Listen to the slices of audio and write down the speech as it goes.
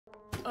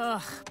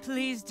Ugh,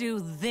 please do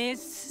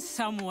this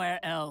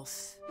somewhere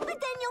else. But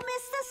then you'll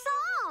miss the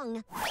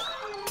song.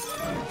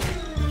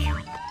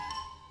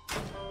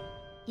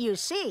 You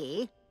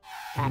see,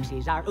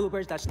 taxis are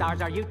Ubers, the stars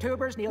are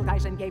YouTubers. Neil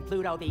Tyson gave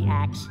Pluto the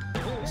axe.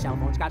 Cell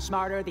phones got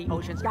smarter, the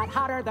oceans got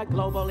hotter, the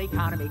global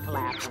economy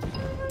collapsed.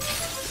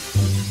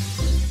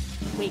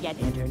 We get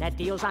internet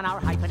deals on our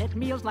hyphenate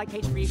meals like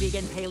cage-free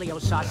vegan paleo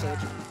sausage.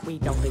 We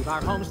don't leave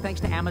our homes thanks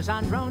to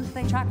Amazon drones.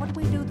 They track what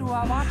we do through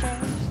our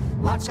watches.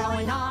 What's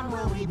going on?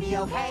 Will we be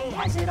okay?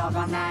 Has it all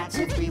gone mad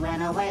since we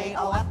went away?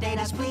 Oh, update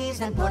us please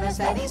and put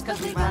us at ease,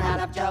 'cause we've run out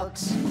of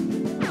jokes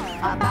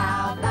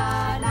about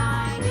the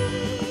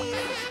 90s.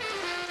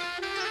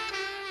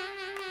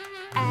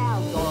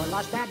 Al Gore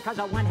lost bad 'cause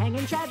of one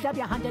hanging Chad.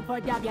 W hunted for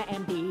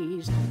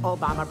WMDs.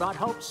 Obama brought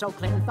hope, so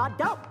Clinton thought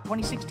dope.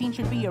 2016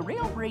 should be a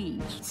real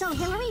breeze. So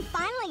Hillary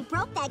finally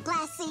broke that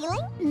glass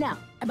ceiling? No,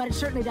 but it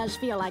certainly does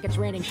feel like it's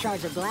raining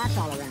shards of glass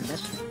all around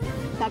us.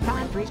 The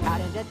country's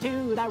cut into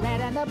two, the red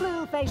and the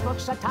blue.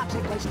 Facebook's a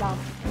toxic waste dump.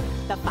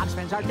 The Fox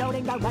friends are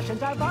doting, the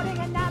Russians are voting,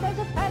 and now there's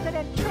a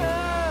President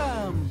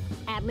Trump.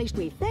 At least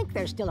we think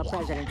there's still a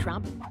President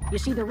Trump. You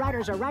see, the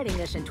writers are writing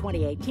this in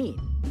 2018.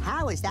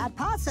 How is that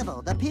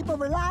possible? The people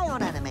rely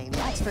on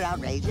Animaniacs for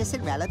outrageous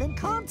and relevant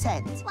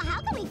content. Well,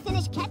 how can we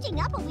finish catching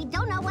up when we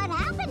don't know what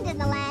happened in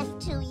the last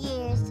 2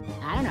 years?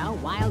 I don't know,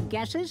 wild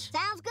guesses?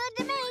 Sounds good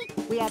to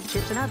me. We have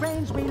chips in our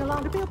brains, we no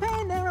longer feel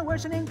pain. There are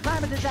worsening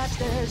climate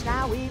disasters.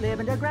 Now we live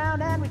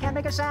underground and we can't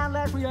make a sound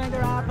lest we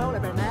anger our polar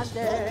bear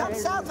masters. Here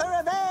comes South for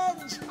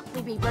revenge!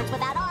 We be birds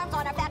without arms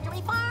on our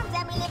factory farms,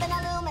 and we live in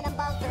aluminum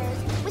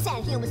bunkers. We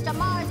send humans to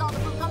Mars, all the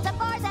food comes at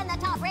bars, and the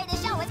top-rated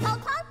show is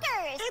called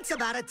Clunkers. It's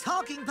about a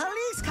talking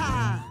police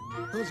car!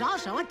 Who's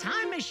also a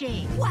time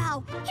machine.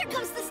 Wow, here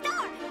comes the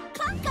star,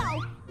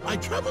 Clunko. I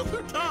travel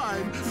through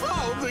time,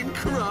 solving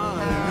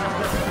crime.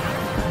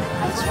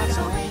 That's what's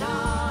going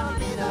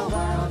on in the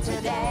world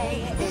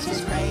today. It's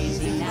as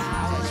crazy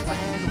now as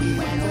when we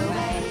went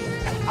away.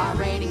 Our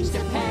ratings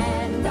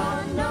depend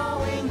on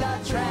knowing the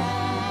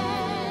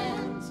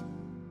trends.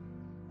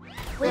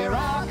 We're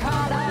all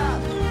caught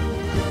up,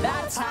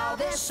 that's how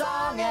this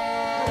song ends.